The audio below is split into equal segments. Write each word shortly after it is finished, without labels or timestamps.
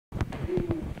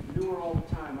newer all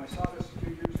the time. I saw this a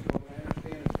few years ago, but I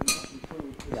understand it's been much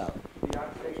improved. Yeah. The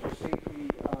occupational safety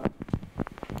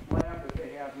lab that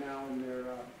they have now in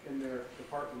their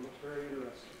department looks very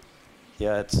interesting.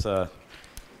 Yeah, it's a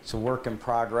work in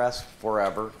progress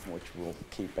forever, which we'll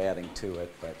keep adding to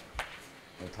it, but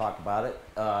we'll talk about it.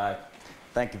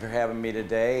 Thank you for having me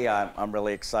today. I'm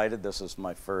really excited. This is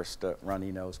my first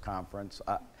Runny Nose conference.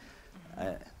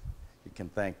 You can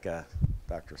thank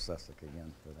Dr. Sesek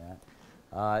again for that.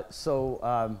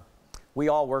 We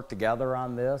all work together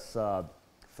on this.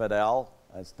 Fadel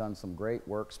has done some great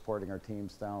work supporting our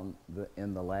teams down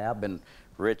in the lab, and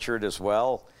Richard as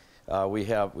well. We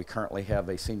currently have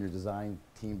a senior design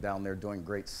team down there doing a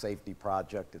great safety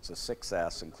project. It's a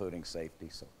 6S, including safety,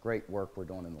 so great work we're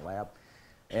doing in the lab.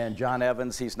 And John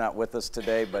Evans, he's not with us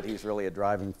today, but he's really a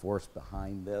driving force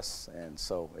behind this, and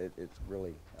so it's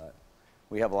really,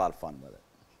 we have a lot of fun with it.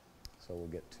 So we'll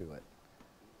get to it.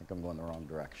 I think I'm going the wrong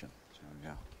direction.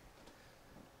 There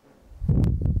we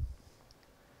go.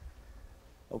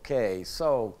 Okay,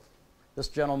 so this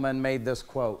gentleman made this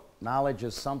quote: "Knowledge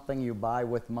is something you buy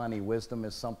with money. Wisdom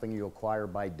is something you acquire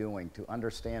by doing. To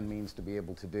understand means to be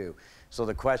able to do." So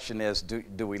the question is,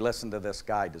 do we listen to this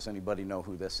guy? Does anybody know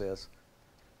who this is?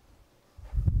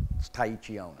 It's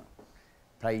Taiichi Ohno.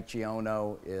 Taiichi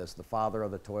Ohno is the father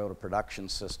of the Toyota production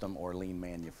system, or lean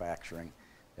manufacturing,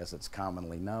 as it's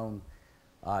commonly known.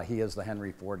 He is the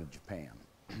Henry Ford of Japan.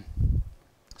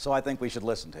 So I think we should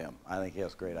listen to him. I think he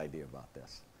has a great idea about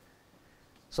this.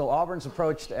 So Auburn's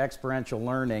approach to experiential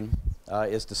learning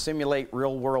is to simulate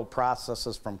real-world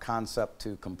processes from concept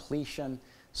to completion.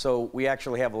 So we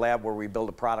actually have a lab where we build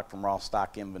a product from raw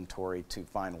stock inventory to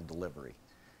final delivery.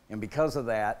 And because of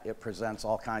that, it presents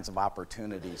all kinds of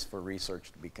opportunities for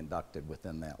research to be conducted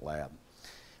within that lab.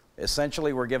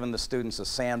 Essentially, we're giving the students a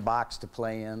sandbox to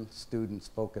play in. Students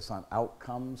focus on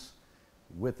outcomes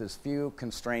with as few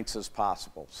constraints as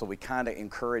possible. So we kind of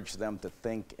encourage them to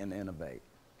think and innovate.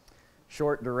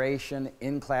 Short duration,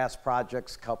 in-class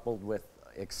projects coupled with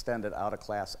extended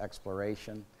out-of-class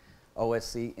exploration,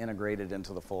 OSE integrated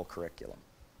into the full curriculum.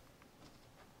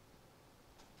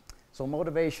 So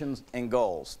motivations and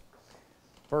goals.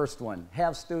 First one,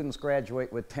 have students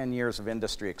graduate with 10 years of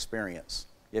industry experience,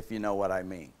 if you know what I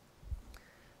mean.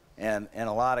 And in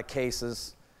a lot of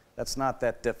cases, that's not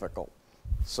that difficult.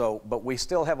 So, but we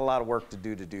still have a lot of work to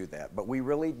do that. But we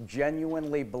really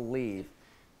genuinely believe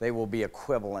they will be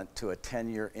equivalent to a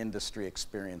 10-year industry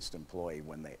experienced employee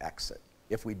when they exit,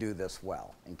 if we do this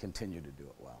well and continue to do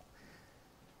it well.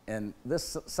 And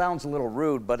this sounds a little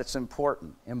rude, but it's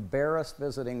important. Embarrass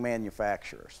visiting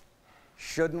manufacturers.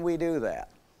 Shouldn't we do that?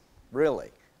 Really?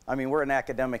 I mean, we're an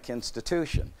academic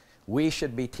institution. We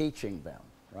should be teaching them,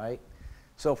 right?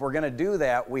 So if we're going to do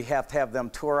that, we have to have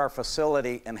them tour our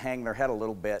facility and hang their head a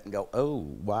little bit and go, oh,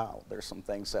 wow, there's some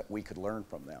things that we could learn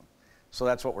from them. So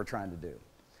that's what we're trying to do.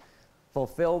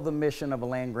 Fulfill the mission of a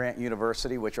land-grant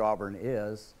university, which Auburn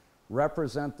is.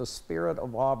 Represent the spirit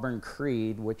of Auburn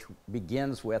Creed, which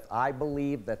begins with, I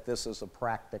believe that this is a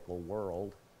practical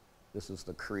world. This is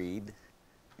the creed,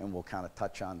 and we'll kind of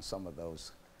touch on some of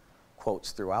those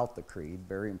quotes throughout the creed,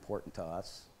 very important to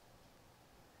us.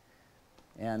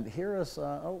 And here is,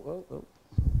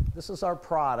 this is our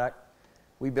product.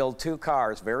 We build 2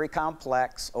 cars, very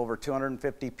complex, over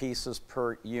 250 pieces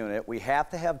per unit. We have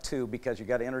to have 2 because you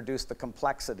got to introduce the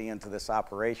complexity into this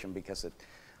operation, because it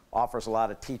offers a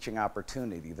lot of teaching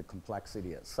opportunity, the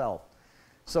complexity itself.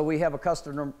 So we have a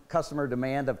customer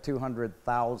demand of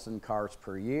 200,000 cars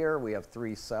per year. We have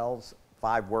 3 cells,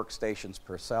 5 workstations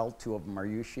per cell. 2 of them are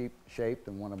U-shaped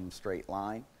and 1 of them straight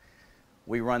line.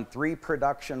 We run 3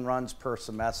 production runs per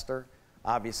semester,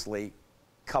 obviously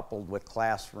coupled with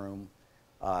classroom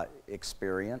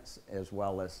experience as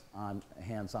well as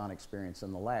hands-on experience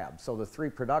in the lab. So the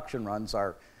 3 production runs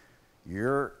are: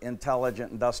 your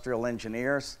intelligent industrial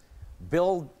engineers,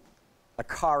 build a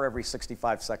car every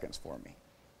 65 seconds for me.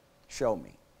 Show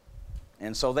me.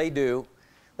 And so they do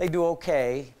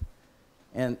okay,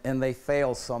 and they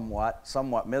fail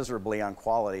somewhat miserably on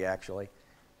quality, actually.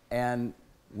 And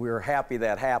we're happy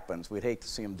that happens. We'd hate to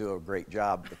see them do a great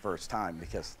job the first time,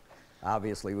 because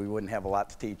obviously we wouldn't have a lot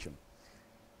to teach them.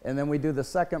 And then we do the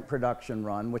second production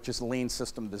run, which is lean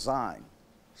system design.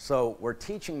 So we're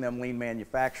teaching them lean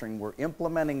manufacturing. We're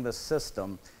implementing the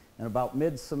system, and about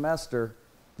mid-semester,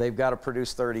 they've got to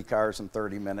produce 30 cars in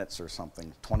 30 minutes or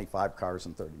something, 25 cars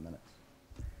in 30 minutes.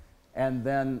 And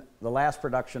then the last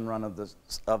production run of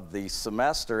the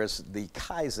semester is the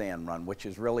Kaizen run, which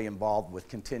is really involved with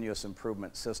continuous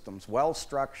improvement systems,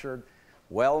 well-structured,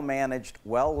 well-managed,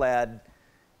 well-led,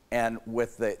 and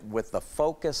with the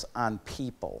focus on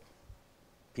people.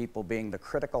 people being the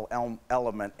critical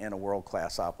element in a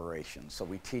world-class operation. So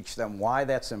we teach them why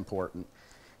that's important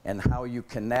and how you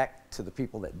connect to the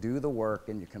people that do the work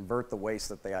and you convert the waste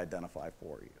that they identify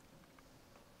for you.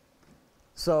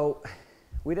 So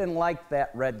we didn't like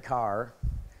that red car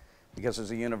because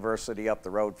there's a university up the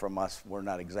road from us we're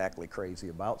not exactly crazy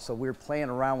about. So we were playing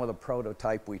around with a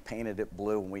prototype. We painted it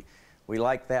blue, and we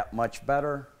liked that much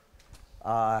better.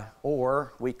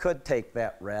 Or we could take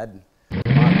that red,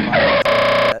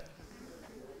 modify it,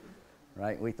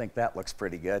 right? We think that looks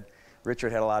pretty good.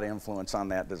 Richard had a lot of influence on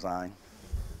that design.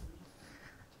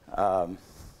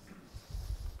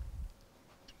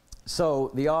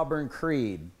 So the Auburn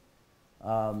Creed.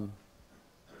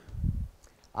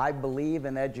 I believe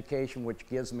in education which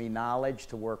gives me knowledge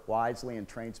to work wisely and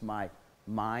trains my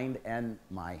mind and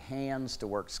my hands to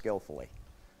work skillfully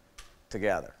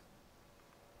together.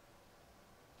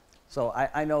 So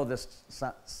I know this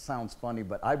sounds funny,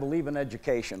 but I believe in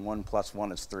education. 1 +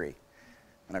 1 is 3.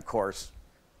 And of course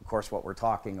what we're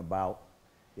talking about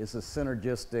is a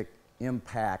synergistic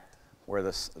impact where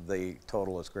the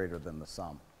total is greater than the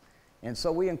sum. And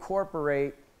so we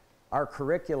incorporate our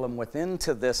curriculum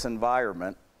into this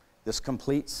environment, this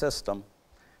complete system,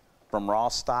 from raw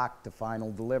stock to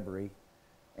final delivery,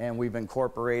 and we've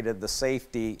incorporated the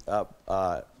safety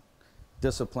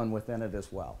discipline within it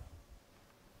as well.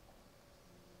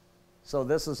 So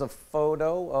this is a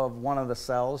photo of one of the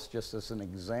cells, just as an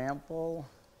example.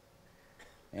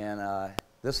 And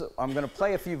I'm going to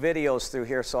play a few videos through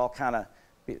here, so I'll kind of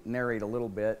narrate a little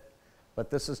bit. But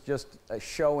this is just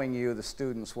showing you the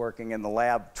students working in the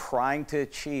lab trying to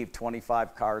achieve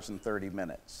 25 cars in 30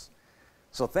 minutes.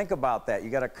 So think about that. You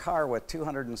got a car with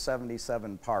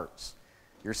 277 parts.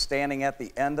 You're standing at the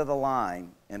end of the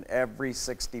line, and every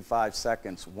 65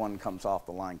 seconds, one comes off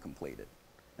the line completed.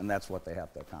 And that's what they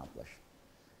have to accomplish.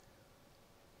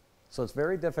 So it's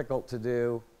very difficult to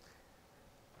do.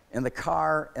 In the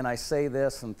car, and I say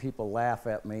this and people laugh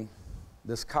at me,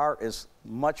 this car is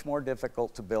much more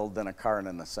difficult to build than a car in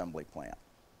an assembly plant.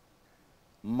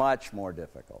 Much more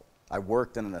difficult. I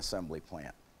worked in an assembly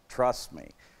plant. Trust me.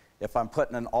 If I'm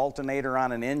putting an alternator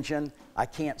on an engine, I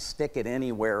can't stick it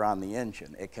anywhere on the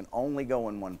engine. It can only go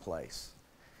in one place.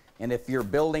 And if you're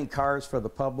building cars for the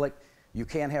public, you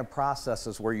can't have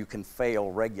processes where you can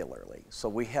fail regularly. So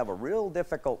we have a real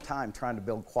difficult time trying to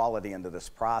build quality into this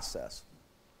process.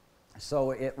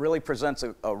 So it really presents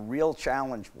a real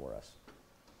challenge for us.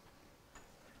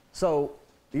 So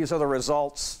these are the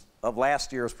results of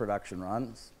last year's production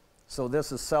runs. So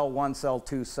this is cell 1, cell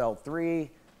 2, cell 3.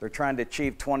 They're trying to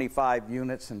achieve 25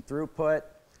 units in throughput.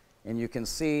 And you can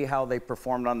see how they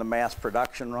performed on the mass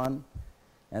production run.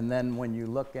 And then when you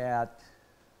look at,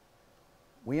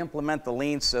 we implement the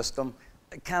lean system.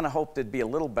 I kind of hoped it'd be a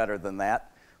little better than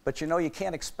that. But you know, you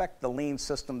can't expect the lean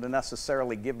system to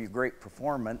necessarily give you great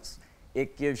performance.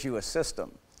 It gives you a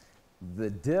system.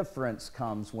 The difference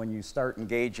comes when you start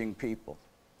engaging people.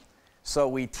 So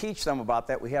we teach them about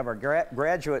that. We have our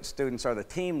graduate students are the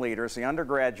team leaders. The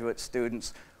undergraduate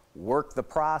students work the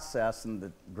process, and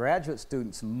the graduate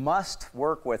students must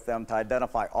work with them to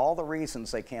identify all the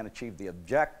reasons they can't achieve the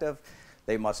objective.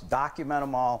 They must document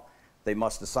them all. They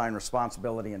must assign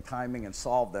responsibility and timing and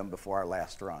solve them before our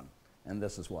last run. And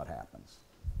this is what happens.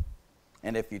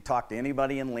 And if you talk to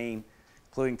anybody in lean,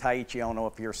 including Taiichi Ono,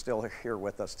 if you're still here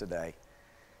with us today,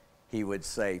 he would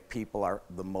say people are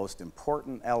the most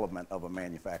important element of a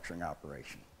manufacturing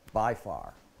operation, by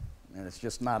far. And it's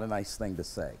just not a nice thing to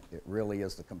say. It really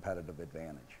is the competitive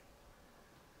advantage.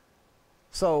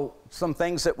 So some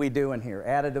things that we do in here,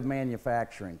 additive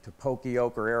manufacturing to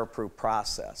poka-yoke or air-proof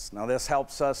process. Now this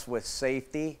helps us with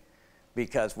safety,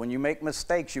 because when you make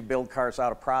mistakes, you build cars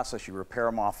out of process, you repair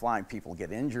them offline. People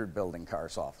get injured building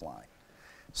cars offline.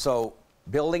 So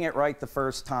building it right the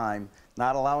first time,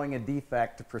 not allowing a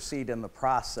defect to proceed in the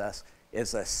process,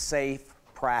 is a safe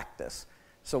practice.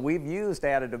 So we've used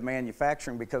additive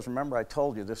manufacturing because, remember, I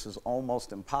told you this is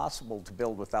almost impossible to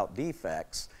build without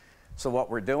defects. So what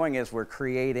we're doing is we're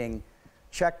creating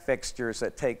check fixtures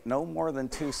that take no more than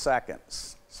 2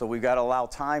 seconds. So we've got to allow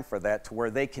time for that, to where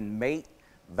they can mate,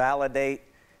 validate,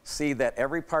 see that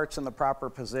every part's in the proper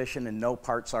position and no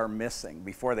parts are missing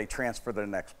before they transfer to the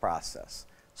next process.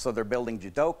 So they're building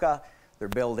judoka, they're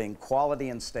building quality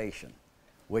and station,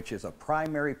 which is a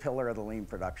primary pillar of the lean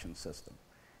production system,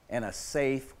 and a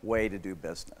safe way to do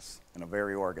business, and a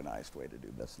very organized way to do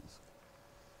business.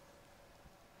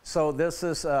 So this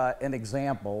is an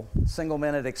example. Single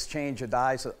minute exchange of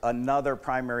dies, another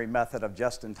primary method of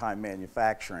just-in-time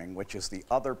manufacturing, which is the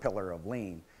other pillar of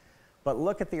lean. But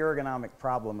look at the ergonomic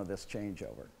problem of this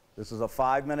changeover. This is a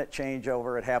 5-minute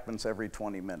changeover. It happens every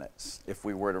 20 minutes if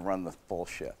we were to run the full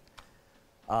shift.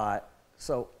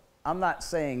 So I'm not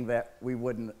saying that we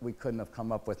couldn't have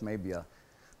come up with maybe a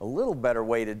little better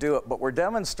way to do it, but we're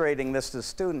demonstrating this to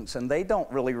students, and they don't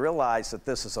really realize that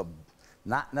this is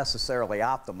not necessarily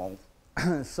optimal.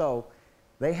 So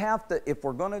they have to, if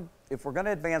we're going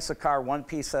to advance the car one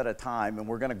piece at a time, and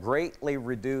we're going to greatly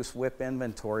reduce WIP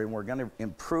inventory, and we're going to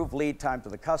improve lead time to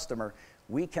the customer,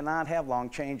 we cannot have long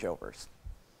changeovers.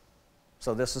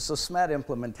 So this is a SMED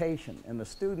implementation, and the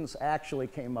students actually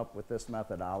came up with this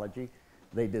methodology.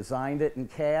 They designed it in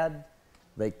CAD.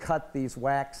 They cut these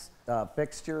wax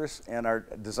fixtures in our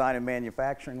design and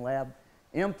manufacturing lab,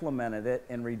 implemented it,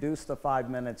 and reduced the 5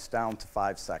 minutes down to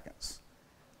 5 seconds.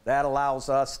 That allows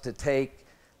us to take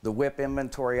the WIP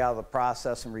inventory out of the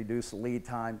process and reduce the lead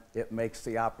time. It makes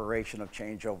the operation of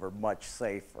changeover much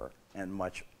safer and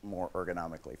much more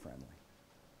ergonomically friendly.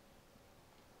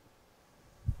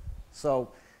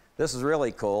 So this is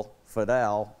really cool.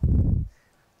 Fadel.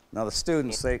 Now the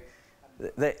students,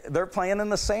 they're playing in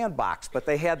the sandbox, but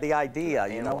they had the idea.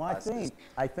 You know,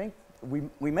 I think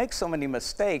we make so many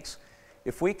mistakes.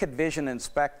 If we could vision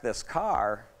inspect this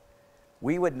car,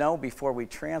 we would know before we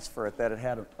transfer it that it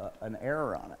had an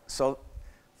error on it. So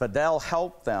Fadel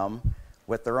helped them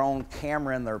with their own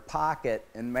camera in their pocket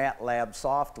in MATLAB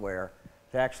software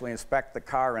to actually inspect the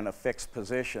car in a fixed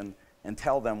position and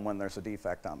tell them when there's a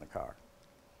defect on the car.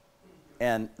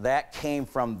 And that came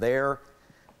from their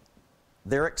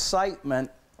excitement,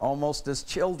 almost as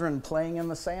children playing in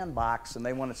the sandbox, and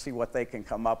they want to see what they can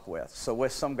come up with. So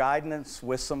with some guidance,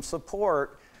 with some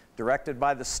support, directed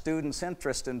by the students'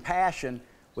 interest and passion,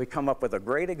 we come up with a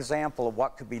great example of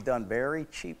what could be done very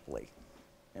cheaply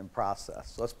in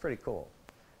process. So that's pretty cool.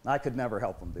 I could never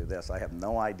help them do this. I have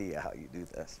no idea how you do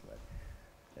this, but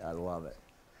yeah, I love it.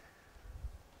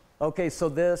 Okay, so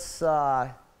this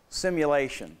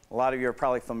simulation. A lot of you are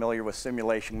probably familiar with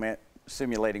simulating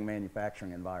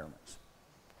manufacturing environments.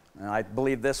 And I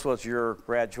believe this was your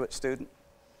graduate student?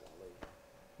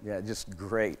 Yeah, just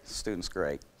great. Student's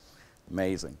great.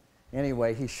 Amazing.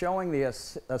 Anyway, he's showing the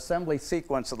assembly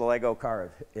sequence of the Lego car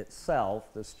itself.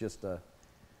 This just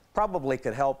probably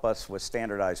could help us with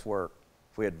standardized work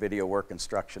if we had video work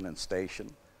instruction and station.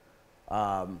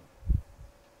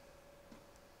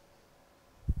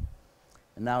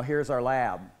 And now here's our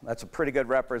lab. That's a pretty good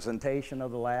representation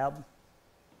of the lab.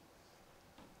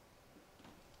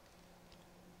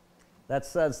 That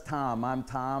says Tom. I'm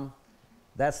Tom.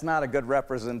 That's not a good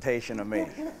representation of me.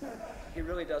 He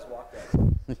really does walk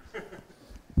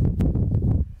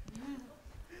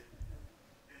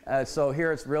that. So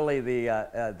here it's really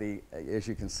as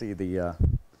you can see, the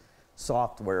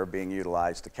software being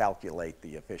utilized to calculate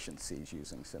the efficiencies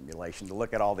using simulation, to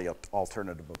look at all the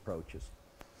alternative approaches.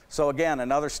 So again,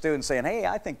 another student saying, hey,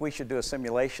 I think we should do a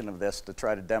simulation of this to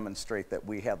try to demonstrate that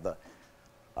we have the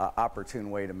opportune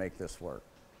way to make this work.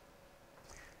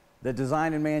 The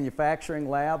design and manufacturing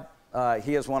lab,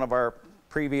 he is one of our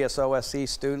previous OSE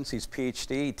students. He's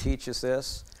PhD, he teaches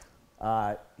this.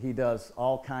 He does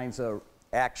all kinds of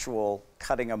actual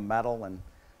cutting of metal and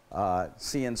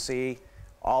CNC.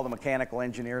 All the mechanical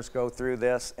engineers go through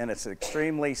this, and it's an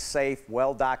extremely safe,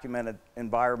 well-documented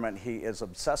environment. He is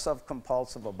obsessive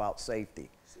compulsive about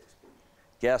safety.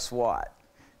 Guess what?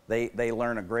 They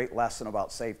learn a great lesson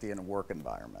about safety in a work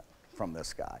environment from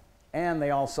this guy. And they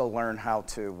also learn how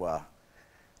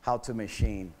to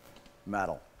machine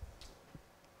metal.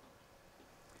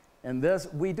 And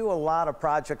we do a lot of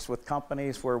projects with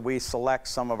companies where we select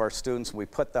some of our students, we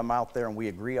put them out there, and we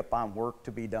agree upon work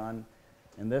to be done.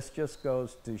 And this just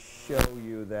goes to show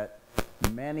you that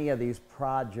many of these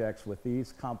projects with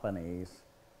these companies,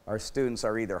 our students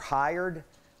are either hired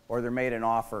or they're made an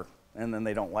offer, and then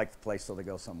they don't like the place, so they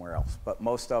go somewhere else. But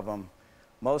most of them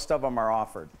are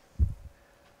offered.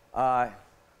 I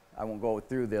won't go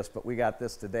through this, but we got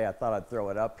this today. I thought I'd throw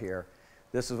it up here.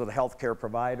 This is with a healthcare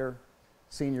provider.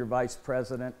 Senior vice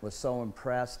president was so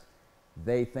impressed,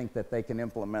 they think that they can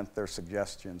implement their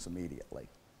suggestions immediately.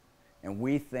 And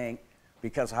we think,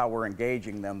 because of how we're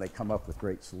engaging them, they come up with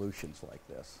great solutions like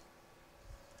this.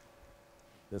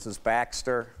 This is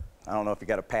Baxter. I don't know if you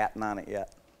got a patent on it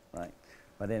yet, right?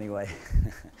 But anyway,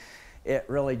 it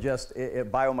really just,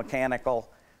 biomechanical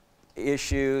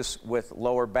issues with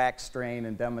lower back strain,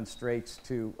 and demonstrates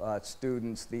to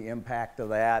students the impact of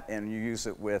that, and you use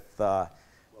it with career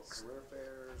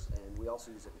fairs, and we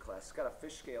also use it in class. It's got a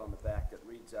fish scale on the back that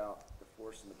reads out the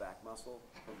force in the back muscle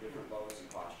from different loads and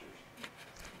postures.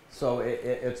 So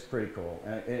it's pretty cool.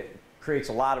 And it creates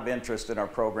a lot of interest in our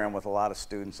program with a lot of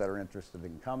students that are interested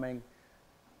in coming.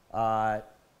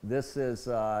 This is,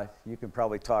 you can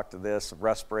probably talk to this,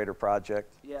 respirator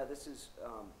project. Yeah, this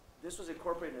was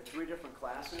incorporated into 3 different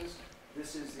classes.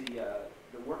 This is the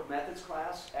work methods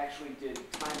class. Actually did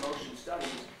time motion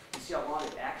studies to see how long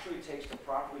it actually takes to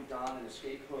properly don an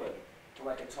escape hood for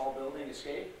like a tall building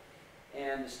escape.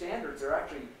 And the standards, there are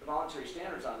actually voluntary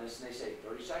standards on this, and they say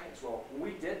 30 seconds. Well, when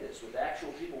we did this with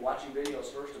actual people watching videos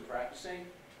first and practicing,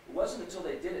 it wasn't until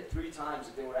they did it 3 times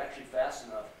that they were actually fast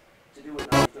enough to do it in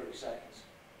under 30 seconds.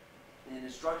 And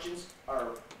instructions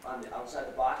are on the outside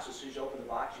the box, so as soon as you open the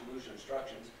box, you lose your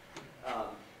instructions.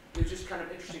 It was just kind of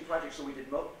an interesting project. So we did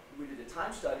a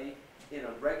time study in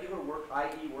a regular work,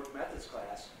 i.e. work methods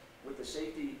class with the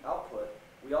safety output.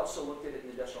 We also looked at it in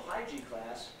the industrial hygiene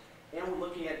class, and we're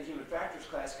looking at the human factors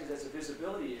class because that's a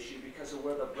visibility issue because of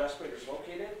where the respirator is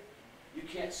located. You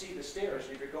can't see the stairs.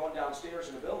 And if you're going downstairs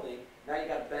in a building, now you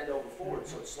got to bend over forward,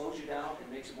 so it slows you down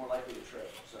and makes it more likely to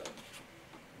trip.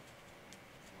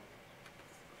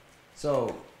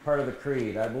 So, part of the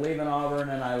creed. I believe in Auburn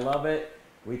and I love it.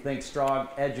 We think strong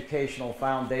educational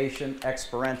foundation,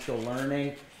 experiential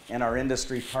learning, and our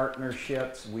industry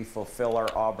partnerships. We fulfill our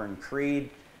Auburn creed.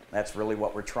 That's really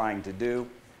what we're trying to do.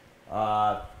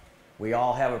 We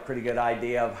all have a pretty good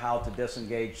idea of how to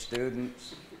disengage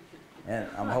students, and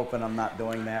I'm hoping I'm not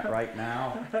doing that right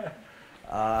now.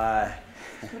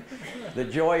 The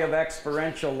joy of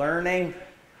experiential learning.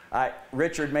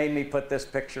 Richard made me put this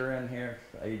picture in here.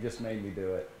 He just made me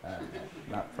do it. I'm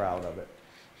not proud of it.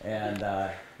 And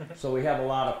so we have a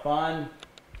lot of fun.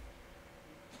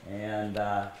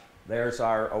 And there's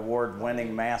our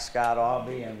award-winning mascot,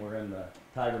 Aubie, and we're in the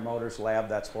Tiger Motors lab.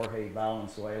 That's Jorge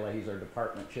Valenzuela. He's our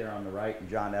department chair on the right, and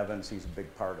John Evans, he's a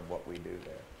big part of what we do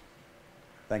there.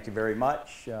 Thank you very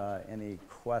much. Any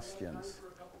questions?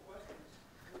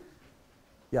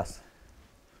 Yes?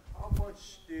 How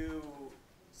much do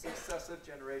successive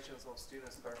generations of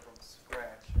students start from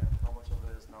scratch, and how much of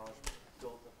it is knowledge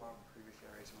built upon previous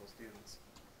generations of students?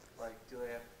 Like, do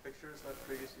they have pictures that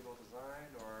previous people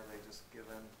designed, or are they just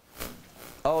given?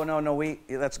 Oh, no,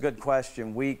 that's a good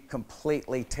question. We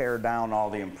completely tear down all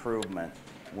the improvement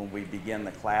when we begin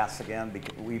the class again,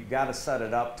 because we've got to set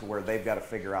it up to where they've got to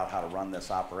figure out how to run this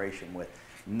operation with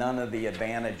none of the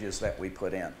advantages that we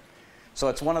put in. So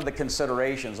it's one of the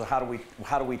considerations of how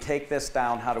do we take this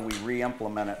down, how do we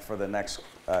re-implement it for the next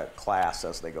class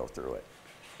as they go through it.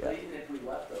 Yeah. But even if we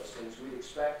left those things, we'd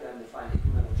expect them to find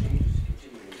incremental changes to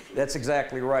continue to improve. That's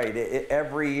exactly right.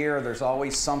 Every year there's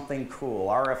always something cool.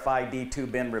 RFID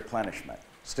tube bin replenishment.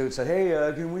 Students said, hey,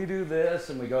 can we do this?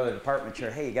 And we go to the department chair,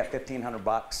 hey, you got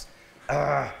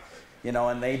 $1,500? You know,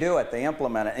 and they do it, they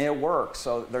implement it, and it works.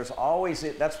 So there's always,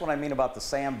 that's what I mean about the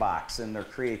sandbox and their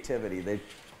creativity.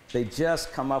 They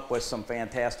just come up with some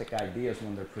fantastic ideas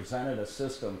when they're presented a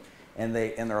system and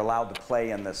they're allowed to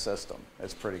play in this system.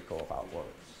 It's pretty cool how it works.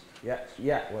 Yes.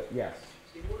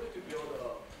 In order to build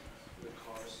the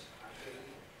cars, actually,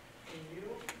 can you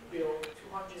build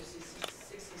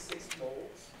 266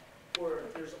 molds where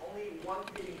there's only one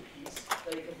fitting piece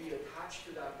that it can be attached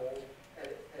to that mold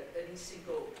at any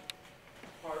single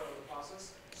part of the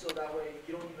process? So that way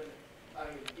you don't even, I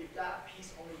mean, if that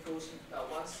piece only goes into that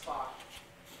one spot,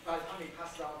 by the time it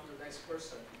passes down to the next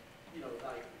person, you know,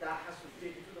 like that has to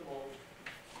fit into the mold.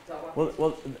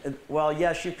 Well,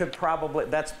 yes, you could probably,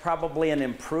 that's probably an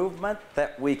improvement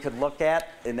that we could look at,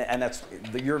 and that's,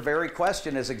 your very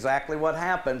question is exactly what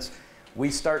happens.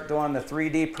 We start doing the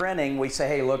 3D printing, we say,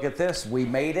 hey, look at this, we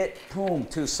made it, boom,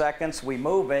 2 seconds, we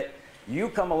move it. You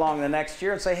come along the next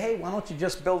year and say, hey, why don't you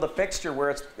just build a fixture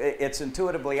where it's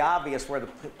intuitively obvious where the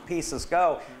pieces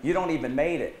go. You don't even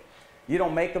made it. You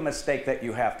don't make a mistake that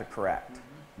you have to correct.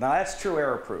 Now that's true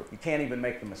error-proof. You can't even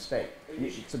make the mistake.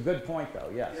 It's a good point, though.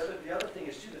 Yes. The other thing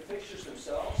is too, the fixtures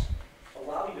themselves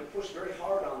allow you to push very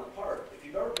hard on the part. If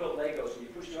you've ever built Legos and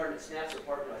you push too hard and it snaps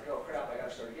apart, and you're like, oh crap, I got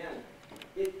to start again.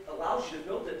 It allows you to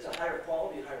build it to higher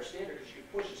quality and higher standard because you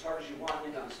can push as hard as you want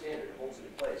into the standard. It holds it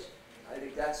in place. I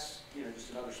think that's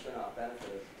just another spin-off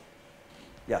benefit.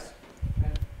 Yes.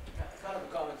 And kind of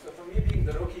a comment. So for me being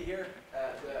the rookie here,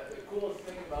 the coolest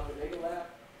thing about the Lego Lab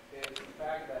is the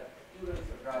fact that students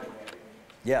are driving everything.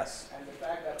 Yes. And the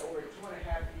fact that over 2.5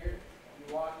 years,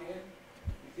 you walk in,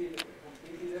 you see the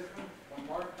completely different. When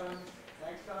Mark comes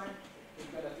next time, he's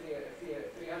going to see a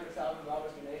 $300,000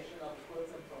 donation of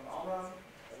equipment from Omron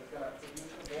that is going to produce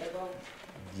from Devall.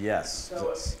 Yes.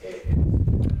 So it's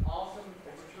an awesome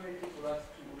opportunity for us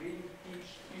to really teach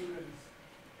students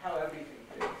how everything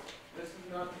fits. This is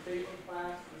not a safety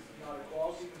class, this is not a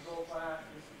quality control class,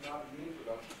 this is not a lean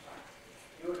production class.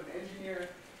 You're an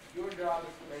engineer, your job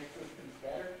is to make systems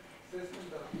better, systems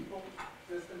of people,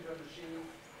 systems of machines,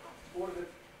 for the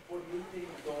new things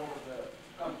going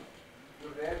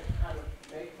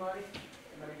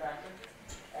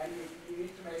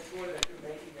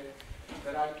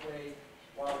that way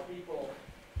while people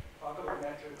talk about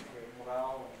metrics and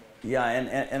morale and Yeah,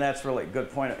 and that's really a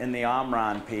good point. In the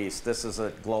Omron piece, this is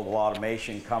a global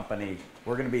automation company.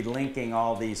 We're going to be linking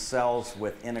all these cells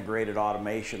with integrated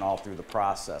automation all through the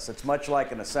process. It's much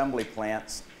like an assembly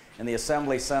plant. In the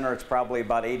assembly center, it's probably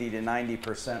about 80 to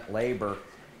 90% labor,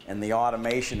 and the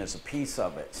automation is a piece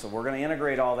of it. So we're going to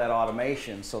integrate all that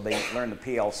automation so they learn the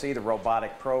PLC, the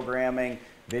robotic programming,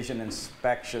 vision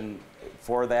inspection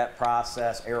for that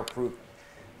process, airproof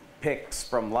picks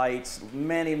from lights,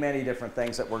 many, many different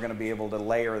things that we're going to be able to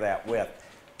layer that with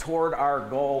toward our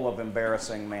goal of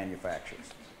embarrassing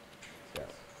manufacturers. Yes.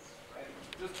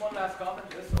 Just one last comment.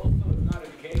 This also is not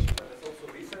education, but it's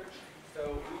also research.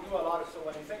 So we do a lot of, so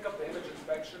when you think of the image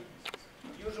inspection,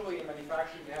 usually in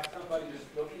manufacturing, you have somebody just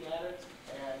looking at it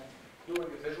and doing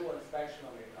a visual inspection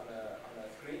on a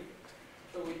screen.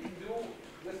 So we can do,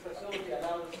 this facility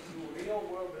allows us to do real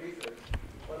world research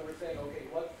when we're saying, okay,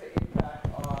 what's the impact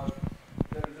of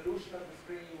the resolution of the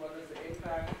screen, what is the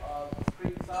impact of the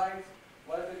screen size,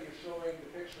 whether you're showing the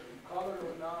picture in color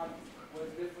or not, with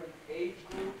different age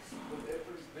groups, with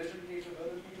different vision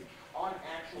capabilities on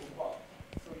actual parts.